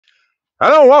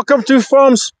Hello, welcome to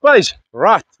Farmspace.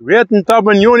 Right, we're at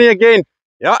Ntaba Nyoni again.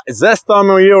 Yeah, it's that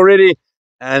time of year already.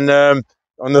 And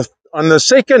on the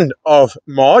 2nd of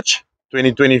March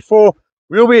 2024,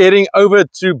 we'll be heading over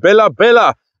to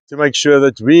Bella to make sure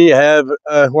that we have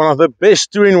one of the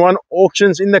best two-in-one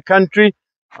auctions in the country.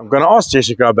 I'm going to ask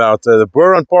Jessica about the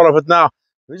Boran part of it now.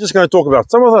 We're just going to talk about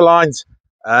some of the lines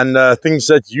and things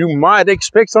that you might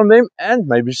expect from them and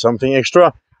maybe something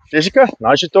extra. Jessica,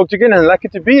 nice to talk to you again and lucky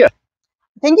to be here.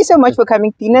 Thank you so much for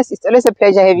coming, Venus. It's always a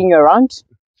pleasure having you around.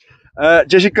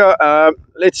 Jessica,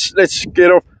 let's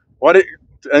get off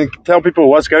and tell people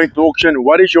what's going to auction.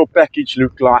 What does your package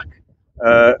look like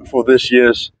for this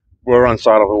year's Boran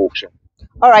side of the auction?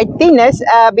 All right, Venus,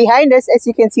 behind us, as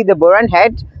you can see, the Boran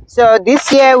head. So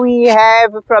this year we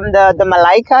have from the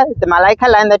Malaika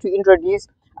line that we introduced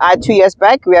 2 years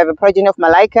back. We have a progeny of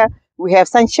Malaika. We have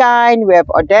Sunshine. We have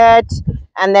Odette,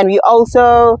 and then we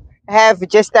also have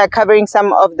just covering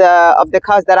some of the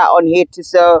cows that are on head.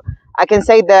 So I can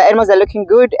say the animals are looking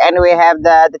good, and we have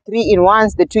the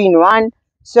 3-in-1s, the 2-in-1.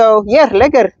 So yeah,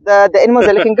 lekker, the animals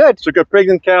are looking good. So you've got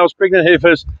pregnant cows, pregnant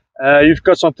heifers. You've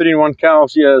got some 3-in-1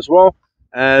 cows here as well,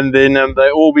 and then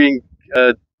they're all being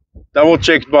double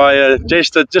checked by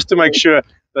Jester just to make sure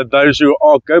that those who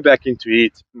go back into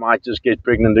heat might just get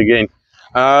pregnant again.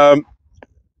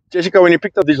 Jessica, when you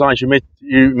picked up these lines,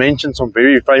 you mentioned some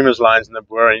very famous lines in the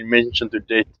Boran. You mentioned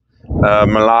Odette,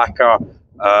 Malacca.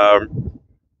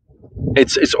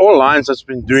 It's all lines that's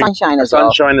been doing Sunshine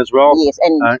as well. Yes,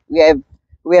 and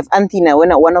we have Antina,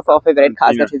 one of our favorite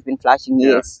cars that has been flashing.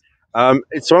 Yes.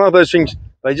 It's one of those things.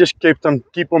 They just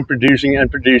keep on producing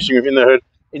and producing within the herd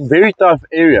in very tough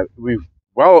area. We've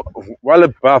well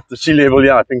above the sea level.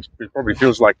 Yeah, I think it probably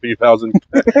feels like 3,000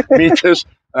 meters.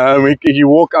 You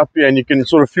walk up here and you can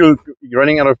sort of feel you're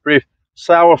running out of breath.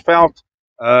 Sour felt.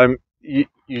 You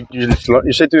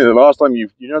said to me the last time you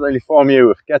not only farm here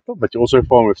with cattle, but you also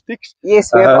farm with ticks.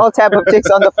 Yes, we have all type of ticks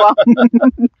on the farm.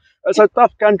 It's a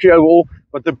tough country overall,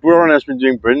 but the Boran has been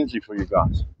doing brilliantly for you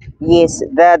guys. Yes,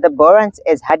 the Borans,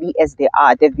 as hardy as they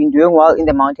are, they've been doing well in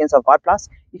the mountains of Plus.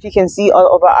 If you can see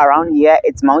all over around here,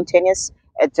 it's mountainous,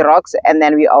 it's rocks, and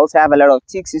then we also have a lot of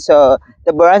ticks. So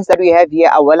the Borans that we have here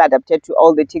are well adapted to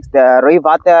all the ticks, the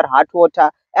rainwater, hot water,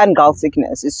 and gall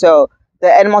sickness. So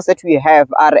the animals that we have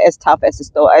are as tough as a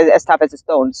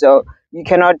stone. So you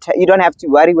don't have to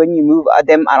worry when you move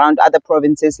them around other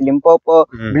provinces, Limpopo,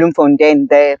 Bloemfontein.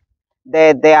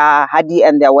 They are hardy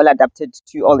and they're well adapted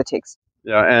to all the ticks.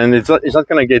 Yeah, and it's not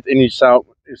going to get any sour.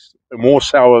 It's more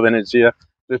sour than it's here.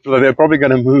 They're probably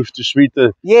going to move to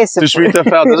sweeter. Yes, to sweeter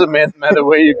fowl. Doesn't matter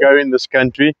where you go in this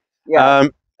country. Yeah.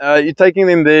 You're taking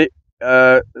them there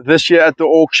this year at the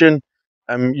auction.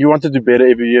 You want to do better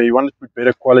every year. You want to put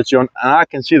better quality on, and I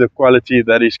can see the quality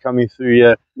that is coming through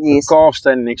here. Yes. The calf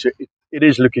standing next to it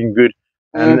is looking good,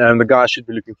 and the guys should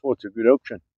be looking forward to a good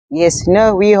auction. Yes.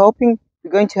 No, we're hoping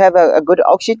we're going to have a good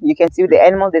auction. You can see the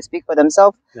animal; they speak for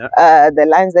themselves. Yeah. The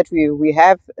lines that we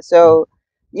have. So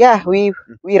yeah, we're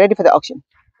ready for the auction.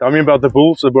 Tell me about the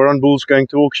bulls, the Boran bulls going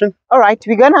to auction. All right,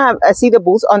 we're gonna see the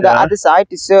bulls on the other side.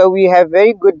 So we have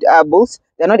very good bulls.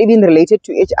 They're not even related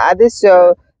to each other.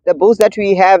 So the bulls that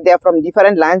we have, they're from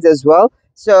different lines as well.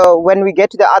 So when we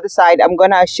get to the other side, I'm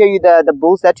gonna show you the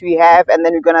bulls that we have, and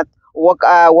then we're gonna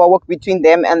walk between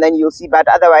them, and then you'll see. But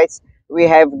otherwise, we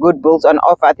have good bulls on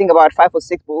offer. I think about 5 or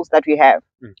 6 bulls that we have.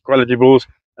 Quality bulls,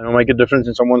 and will make a difference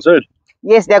in someone's herd.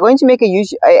 Yes, they're going to make a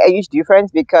huge difference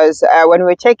because when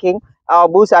we're checking, our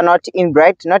bulls are not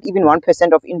inbred, not even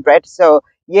 1% of inbred. So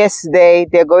yes,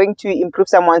 they're going to improve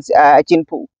someone's gene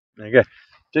pool. Okay,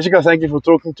 Jessica, thank you for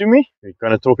talking to me. We're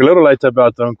going to talk a little later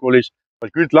about the college,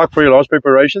 but good luck for your last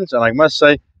preparations. And I must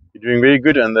say, you're doing very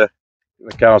good, and the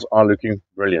cows are looking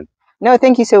brilliant. No,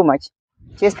 thank you so much.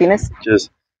 Cheers, Venus. Cheers.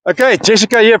 Okay,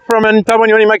 Jessica here from Ntaba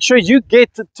Nyoni. Make sure you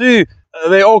get to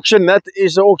the auction. That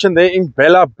is the auction there in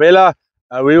Bella.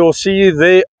 We will see you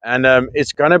there, and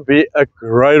it's going to be a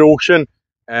great auction.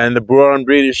 And the Boran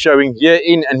breed is showing year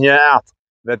in and year out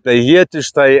that they're here to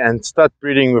stay, and stud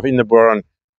breeding within the Boran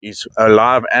is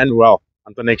alive and well.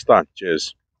 Until next time,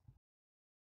 cheers.